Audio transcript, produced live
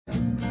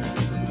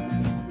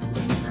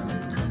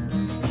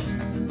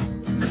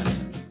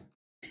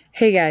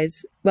Hey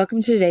guys, welcome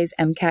to today's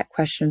MCAT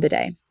question of the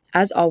day.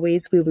 As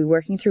always, we will be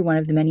working through one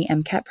of the many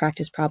MCAT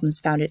practice problems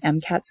found at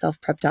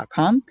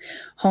MCATselfprep.com,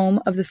 home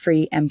of the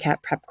free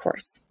MCAT prep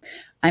course.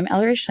 I'm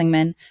Ellery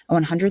Schlingman, a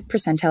 100th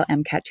percentile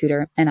MCAT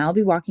tutor, and I'll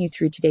be walking you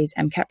through today's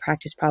MCAT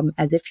practice problem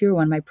as if you were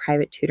one of my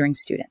private tutoring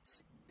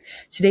students.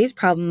 Today's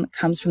problem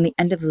comes from the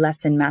end of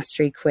lesson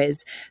mastery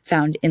quiz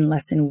found in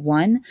lesson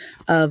 1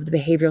 of the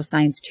Behavioral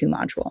Science 2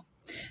 module.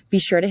 Be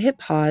sure to hit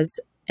pause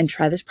and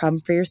try this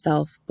problem for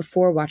yourself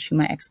before watching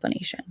my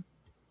explanation.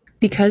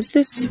 Because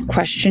this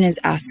question is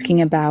asking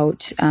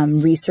about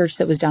research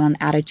that was done on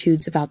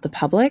attitudes about the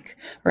public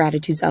or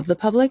attitudes of the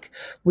public,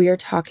 we are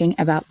talking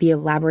about the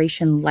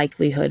elaboration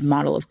likelihood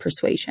model of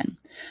persuasion.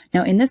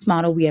 Now, in this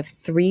model, we have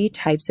 3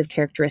 types of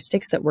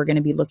characteristics that we're going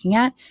to be looking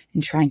at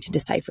and trying to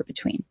decipher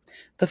between.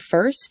 The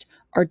first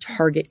are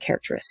target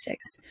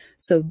characteristics.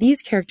 So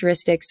these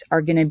characteristics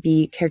are going to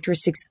be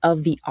characteristics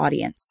of the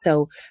audience.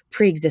 So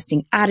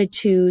pre-existing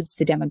attitudes,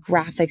 the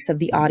demographics of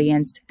the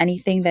audience,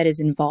 anything that is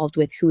involved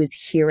with who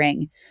is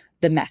hearing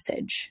the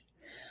message.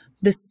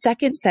 The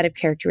second set of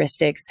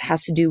characteristics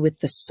has to do with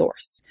the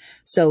source.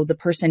 So the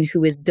person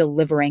who is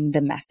delivering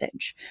the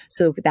message.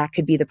 So that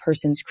could be the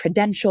person's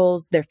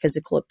credentials, their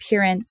physical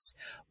appearance,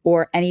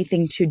 or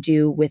anything to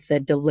do with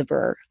the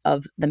deliverer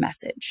of the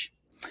message.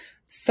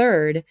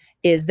 Third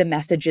is the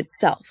message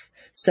itself.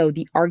 So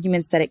the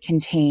arguments that it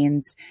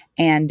contains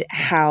and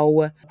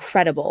how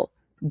credible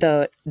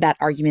that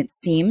argument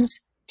seems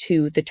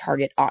to the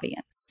target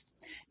audience.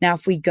 Now,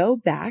 if we go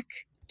back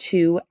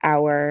to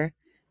our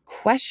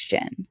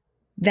question,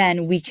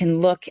 then we can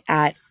look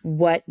at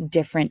what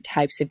different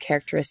types of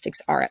characteristics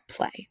are at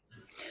play.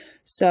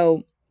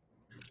 So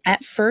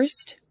at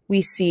first,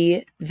 we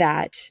see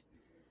that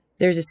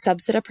there's a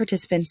subset of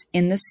participants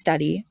in the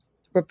study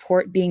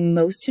report being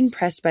most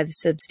impressed by the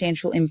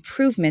substantial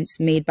improvements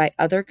made by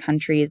other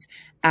countries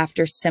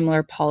after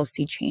similar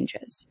policy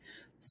changes.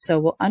 So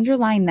we'll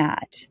underline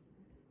that,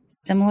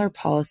 similar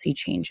policy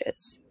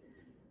changes.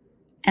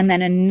 And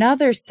then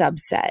another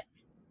subset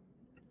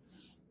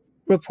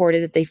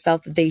reported that they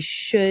felt that they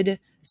should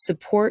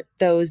support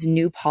those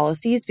new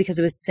policies because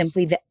it was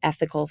simply the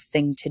ethical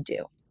thing to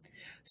do.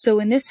 So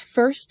in this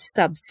first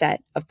subset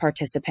of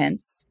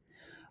participants,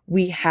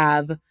 we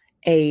have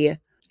a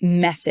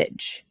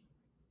message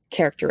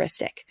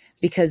characteristic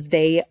because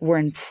they were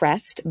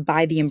impressed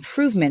by the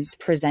improvements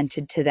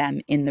presented to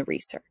them in the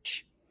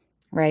research,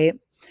 right?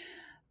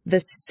 The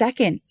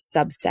second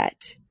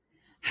subset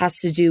has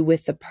to do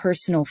with the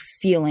personal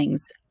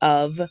feelings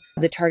of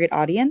the target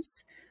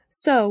audience.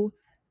 So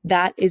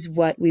that is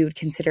what we would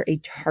consider a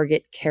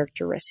target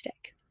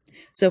characteristic.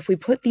 So if we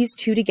put these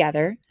two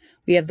together,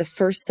 we have the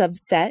first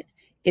subset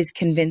is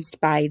convinced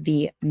by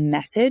the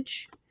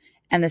message,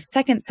 and the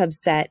second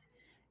subset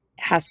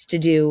has to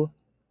do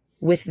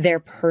with their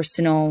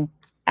personal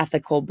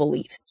ethical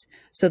beliefs.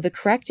 So the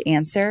correct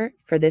answer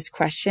for this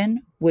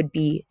question would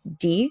be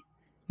D,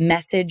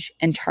 message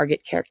and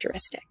target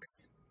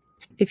characteristics.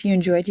 If you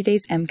enjoyed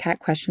today's MCAT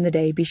question of the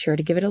day, be sure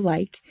to give it a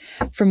like.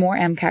 For more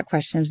MCAT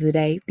questions of the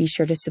day, be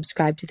sure to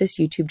subscribe to this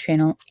YouTube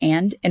channel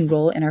and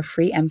enroll in our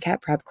free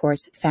MCAT prep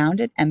course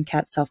found at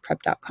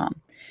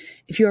MCATselfprep.com.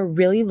 If you are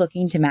really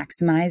looking to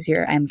maximize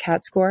your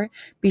MCAT score,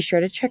 be sure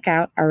to check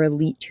out our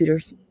elite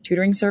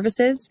tutoring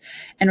services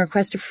and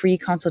request a free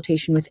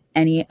consultation with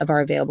any of our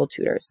available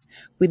tutors.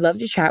 We'd love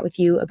to chat with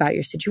you about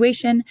your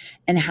situation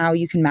and how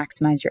you can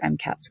maximize your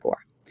MCAT score.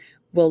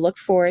 We'll look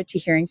forward to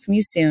hearing from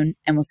you soon,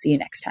 and we'll see you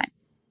next time.